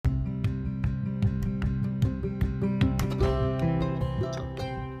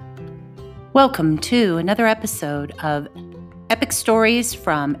Welcome to another episode of Epic Stories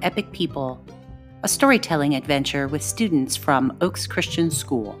from Epic People, a storytelling adventure with students from Oaks Christian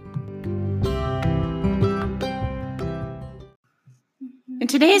School. In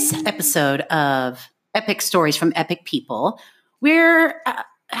today's episode of Epic Stories from Epic People, we're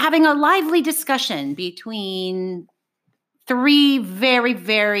having a lively discussion between three very,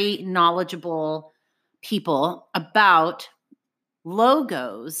 very knowledgeable people about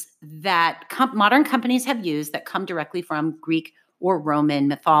logos that modern companies have used that come directly from Greek or Roman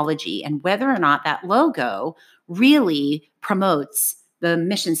mythology, and whether or not that logo really promotes the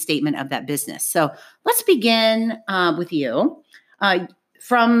mission statement of that business. So let's begin with you.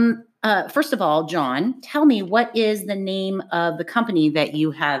 First of all, John, tell me, what is the name of the company that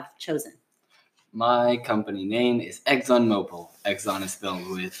you have chosen? My company name is ExxonMobil. Exxon is spelled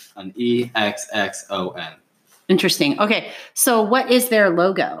with an E-X-X-O-N. Interesting. Okay, so what is their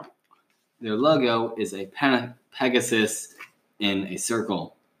logo? Their logo is a Pegasus in a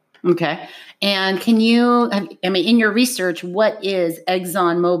circle. Okay. And can you, in your research, what is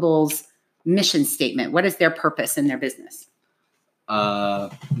ExxonMobil's mission statement? What is their purpose in their business?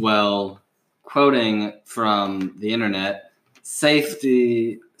 Well, quoting from the internet,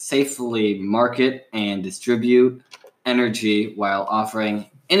 safely market and distribute energy while offering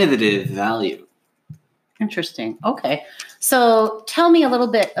innovative value. Interesting. Okay. So tell me a little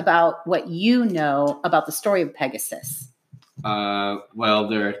bit about what you know about the story of Pegasus. Well,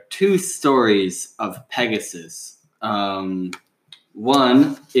 there are two stories of Pegasus. One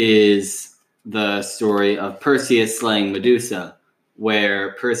is the story of Perseus slaying Medusa,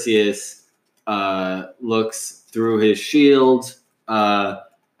 where Perseus looks through his shield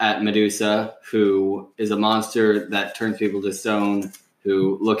at Medusa, who is a monster that turns people to stone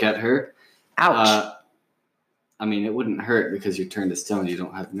who look at her. Ouch. It wouldn't hurt because you're turned to stone. You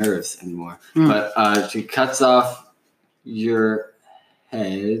don't have nerves anymore. But she cuts off your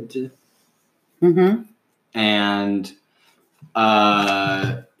head. Mm-hmm. And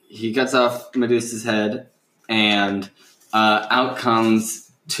he cuts off Medusa's head, and out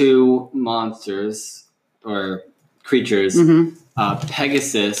comes two monsters or creatures,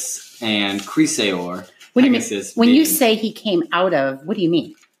 Pegasus and Chrysaor. What do you mean? When you say he came out of, what do you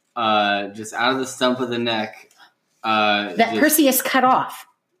mean? Just out of the stump of the neck. Perseus cut off.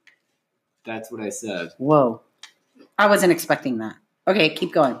 That's what I said. Whoa. I wasn't expecting that. Okay,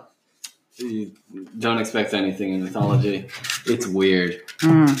 keep going. You don't expect anything in mythology. It's weird.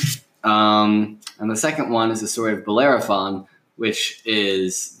 And the second one is the story of Bellerophon, which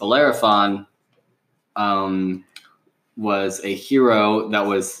is Bellerophon was a hero that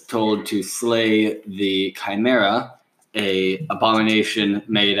was told to slay the Chimera, a abomination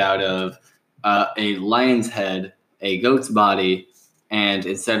made out of a lion's head, a goat's body, and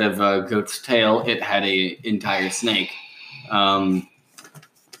instead of a goat's tail, it had an entire snake.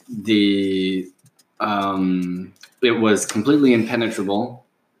 It was completely impenetrable,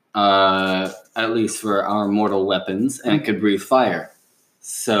 at least for our mortal weapons, and it could breathe fire.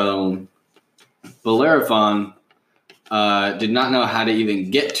 So Bellerophon did not know how to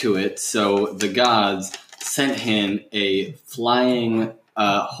even get to it, so the gods sent him a flying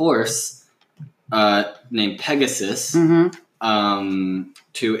horse named Pegasus to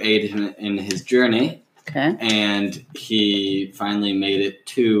aid him in his journey. Okay. And he finally made it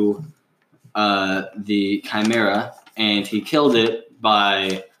to the Chimera, and he killed it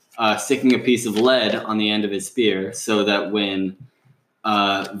by sticking a piece of lead on the end of his spear so that when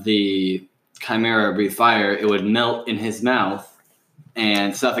the Chimera breathed fire, it would melt in his mouth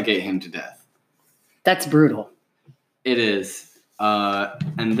and suffocate him to death. That's brutal. It is.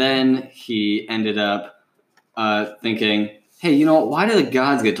 And then he ended up thinking, hey, why do the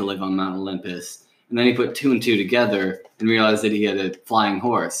gods get to live on Mount Olympus? And then he put two and two together and realized that he had a flying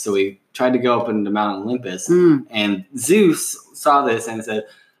horse. So he tried to go up into Mount Olympus. And Zeus saw this and said,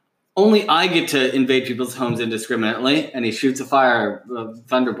 only I get to invade people's homes indiscriminately. And he shoots a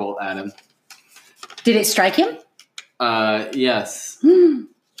thunderbolt at him. Did it strike him? Yes.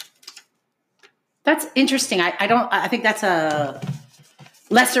 That's interesting. I think that's a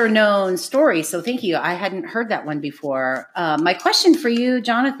lesser known story. So thank you. I hadn't heard that one before. My question for you,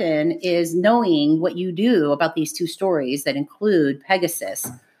 Jonathan, is knowing what you do about these two stories that include Pegasus.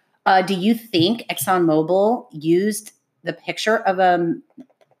 Do you think ExxonMobil used the picture of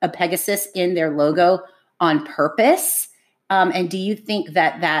a Pegasus in their logo on purpose? And do you think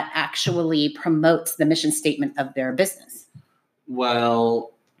that actually promotes the mission statement of their business?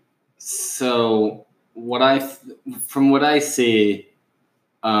 Well, so from what I see,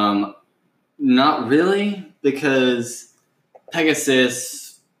 not really, because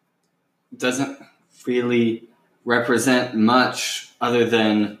Pegasus doesn't really represent much other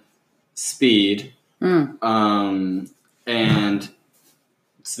than speed. And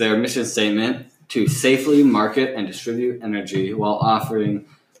it's their mission statement to safely market and distribute energy while offering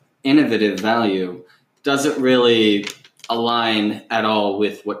innovative value. Doesn't really align at all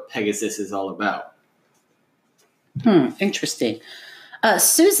with what Pegasus is all about. Interesting.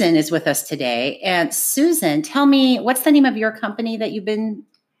 Susan is with us today. And Susan, tell me, what's the name of your company that you've been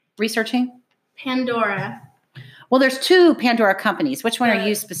researching? Pandora. Well, there's two Pandora companies. Which one are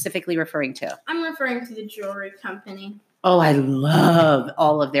you specifically referring to? I'm referring to the jewelry company. Oh, I love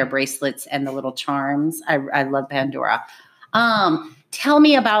all of their bracelets and the little charms. I love Pandora. Tell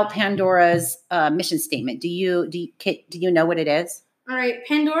me about Pandora's mission statement. Do you know what it is? All right.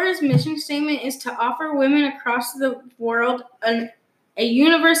 Pandora's mission statement is to offer women across the world a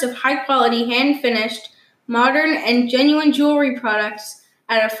universe of high-quality, hand-finished, modern, and genuine jewelry products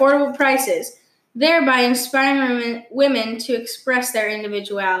at affordable prices, thereby inspiring women to express their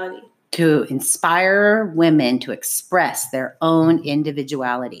individuality. To inspire women to express their own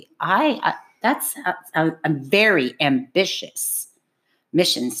individuality. That's a very ambitious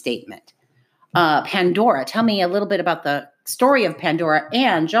mission statement. Pandora, tell me a little bit about the story of Pandora.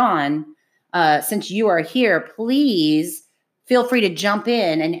 And John, since you are here, please feel free to jump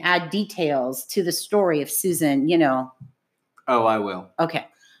in and add details to the story of Susan, Oh, I will. Okay.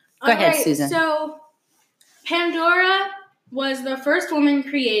 Go ahead, Susan. So Pandora was the first woman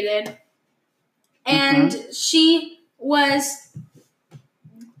created, and she was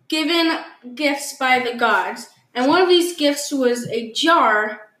given gifts by the gods. And one of these gifts was a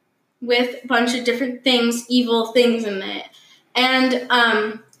jar with a bunch of different things, evil things in it.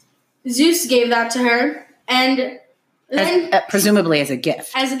 And Zeus gave that to her, and then presumably as a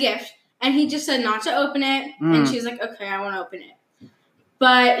gift. As a gift. And he just said not to open it, and she was like, okay, I want to open it.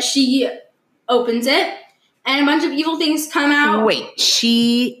 But she opens it, and a bunch of evil things come out. Wait,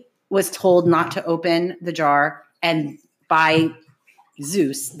 she was told not to open the jar, and by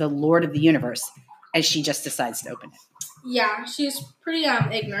Zeus, the Lord of the universe, and she just decides to open it. Yeah, she's pretty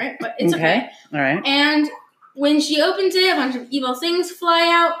ignorant, but it's okay. All right. And when she opens it, a bunch of evil things fly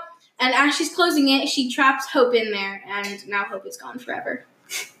out, and as she's closing it, she traps Hope in there, and now Hope is gone forever.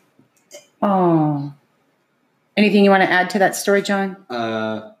 Oh. Anything you want to add to that story, John?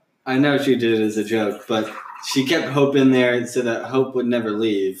 I know she did it as a joke, but she kept Hope in there so that Hope would never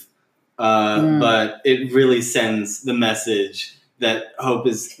leave. But it really sends the message that Hope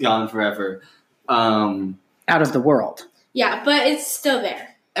is gone forever. Out of the world. Yeah, but it's still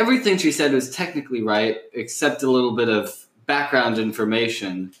there. Everything she said was technically right, except a little bit of background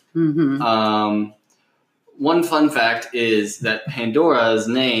information. One fun fact is that Pandora's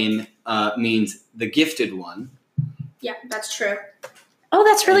name means the gifted one. Yeah, that's true. Oh,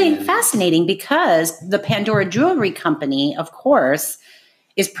 that's really fascinating, because the Pandora Jewelry Company, of course,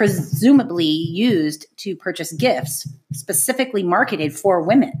 is presumably used to purchase gifts specifically marketed for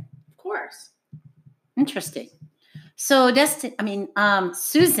women. Of course. Interesting. So,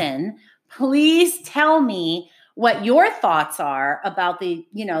 Susan, please tell me what your thoughts are about the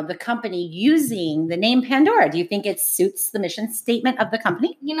company using the name Pandora. Do you think it suits the mission statement of the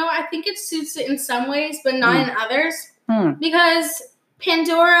company? I think it suits it in some ways, but not in others. Because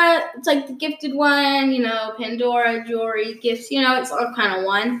Pandora, it's like the gifted one, Pandora, jewelry, gifts, it's all kind of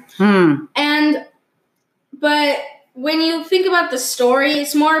one. But when you think about the story,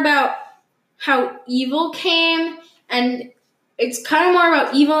 it's more about how evil came, and it's kind of more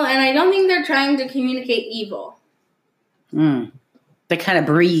about evil, and I don't think they're trying to communicate evil. They kind of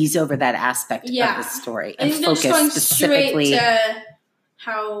breeze over that aspect of the story and focus specifically to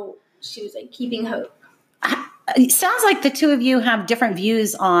how she was like keeping Hope. It sounds like the two of you have different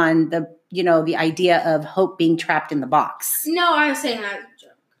views on the idea of Hope being trapped in the box. No, I was saying that as a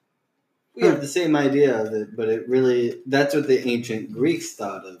joke. We have the same idea of it, but that's what the ancient Greeks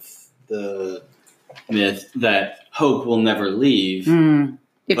thought of the myth, that Hope will never leave.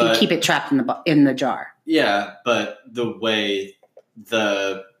 If you keep it trapped in the jar. Yeah, but the way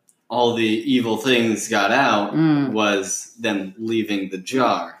all the evil things got out was them leaving the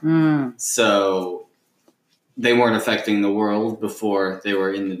jar. So they weren't affecting the world before they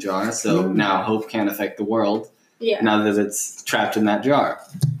were in the jar. So now Hope can't affect the world now that it's trapped in that jar.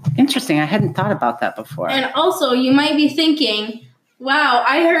 Interesting. I hadn't thought about that before. And also, you might be thinking, wow,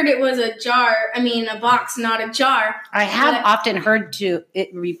 I heard it was a box, not a jar. I have often heard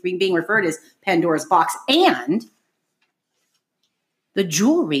it being referred as Pandora's box. And the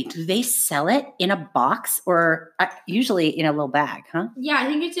jewelry, do they sell it in a box or usually in a little bag, huh? Yeah, I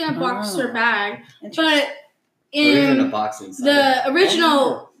think it's in a box or bag. But or even a box inside. The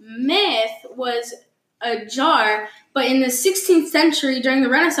original myth was a jar, but in the 16th century during the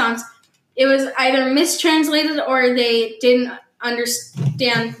Renaissance, it was either mistranslated or they didn't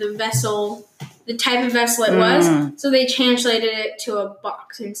understand the vessel, the type of vessel it was, so they translated it to a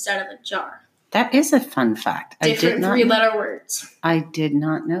box instead of a jar. That is a fun fact. Different three-letter words. I did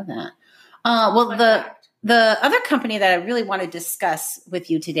not know that. Well, the other company that I really want to discuss with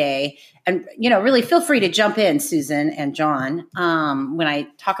you today, and really feel free to jump in, Susan and John, when I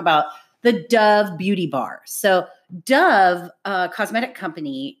talk about the Dove Beauty Bar. So Dove Cosmetic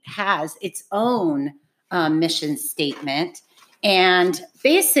Company has its own mission statement, and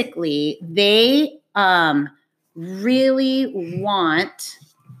basically they really want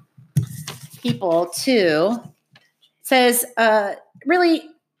people to really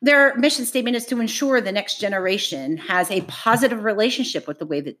their mission statement is to ensure the next generation has a positive relationship with the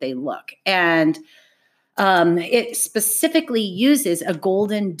way that they look. And it specifically uses a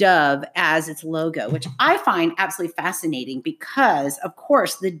golden dove as its logo, which I find absolutely fascinating because, of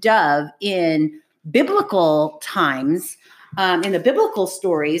course, the dove in biblical times, in the biblical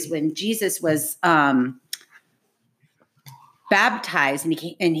stories, when Jesus was baptized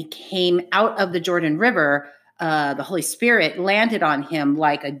and he came out of the Jordan River, the Holy Spirit landed on him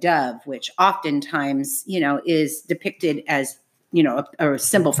like a dove, which oftentimes, is depicted as, a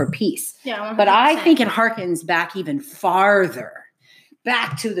symbol for peace. Yeah, 100%. But I think it harkens back even farther,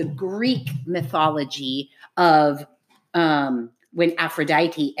 back to the Greek mythology of when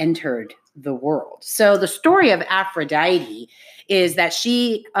Aphrodite entered the world. So the story of Aphrodite is that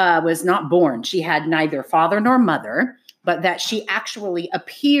she was not born. She had neither father nor mother, but that she actually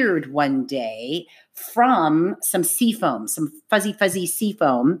appeared one day from some sea foam, some fuzzy sea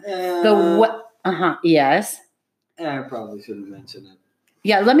foam. Yes. I probably shouldn't mention it.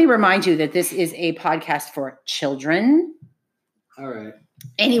 Yeah, let me remind you that this is a podcast for children. All right.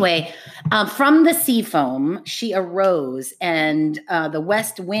 Anyway, from the sea foam, she arose, and the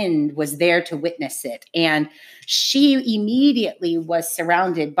west wind was there to witness it. And she immediately was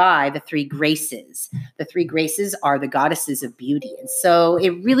surrounded by the three graces. The three graces are the goddesses of beauty. And so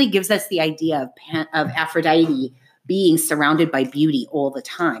it really gives us the idea of Aphrodite being surrounded by beauty all the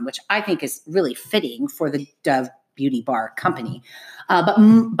time, which I think is really fitting for the Dove Beauty Bar Company.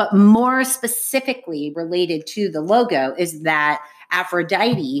 But more specifically related to the logo is that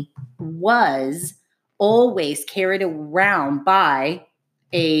Aphrodite was always carried around by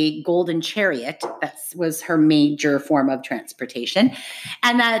a golden chariot. That was her major form of transportation.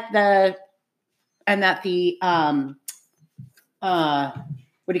 And that the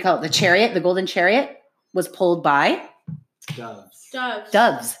what do you call it? The chariot, the golden chariot, was pulled by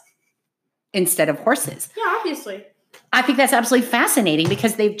doves instead of horses. Yeah, obviously. I think that's absolutely fascinating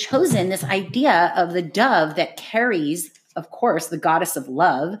because they've chosen this idea of the dove that carries, of course, the goddess of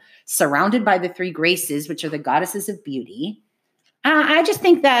love, surrounded by the three graces, which are the goddesses of beauty. I just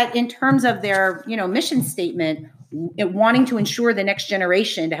think that in terms of their, mission statement, wanting to ensure the next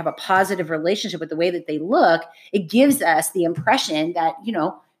generation to have a positive relationship with the way that they look, it gives us the impression that,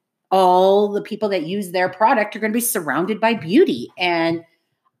 all the people that use their product are going to be surrounded by beauty. And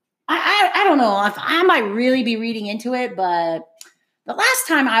I don't know if I might really be reading into it, but the last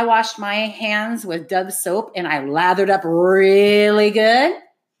time I washed my hands with Dove soap and I lathered up really good,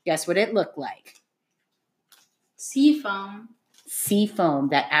 guess what it looked like? Sea foam. Sea foam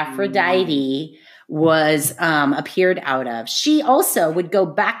that Aphrodite was appeared out of. She also would go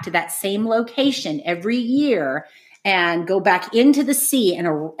back to that same location every year and go back into the sea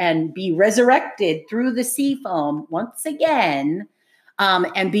and be resurrected through the sea foam once again.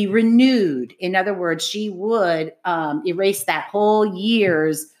 And be renewed. In other words, she would erase that whole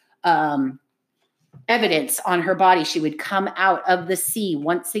year's evidence on her body. She would come out of the sea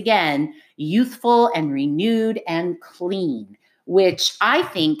once again, youthful and renewed and clean, which I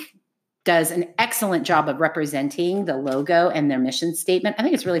think does an excellent job of representing the logo and their mission statement. I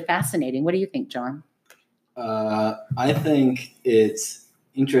think it's really fascinating. What do you think, John? I think it's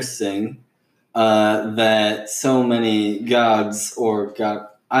interesting that so many gods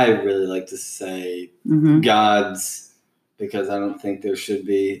I really like to say gods because I don't think there should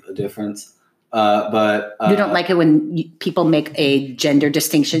be a difference. But you don't like it when people make a gender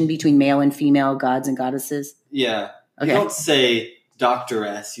distinction between male and female gods and goddesses? Yeah. Okay. You don't say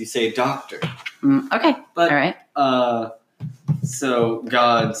doctoress, you say doctor. Okay. But, all right. So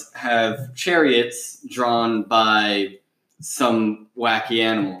gods have chariots drawn by some wacky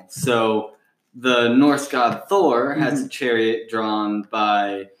animal. So the Norse god Thor has a chariot drawn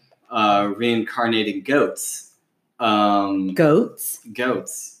by reincarnating goats. Goats?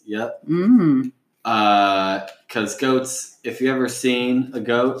 Goats, yep. Because goats, if you ever seen a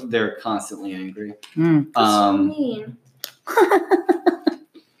goat, they're constantly angry. Mm. That's so mean.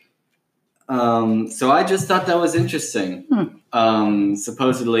 So I just thought that was interesting.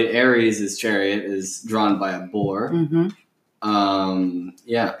 Supposedly Ares' chariot is drawn by a boar. Mm-hmm.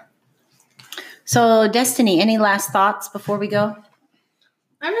 Yeah. So, Destiny, any last thoughts before we go?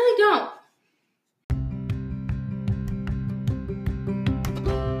 I really don't.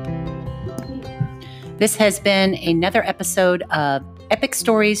 This has been another episode of Epic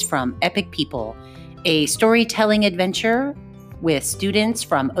Stories from Epic People, a storytelling adventure with students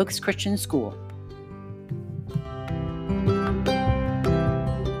from Oaks Christian School.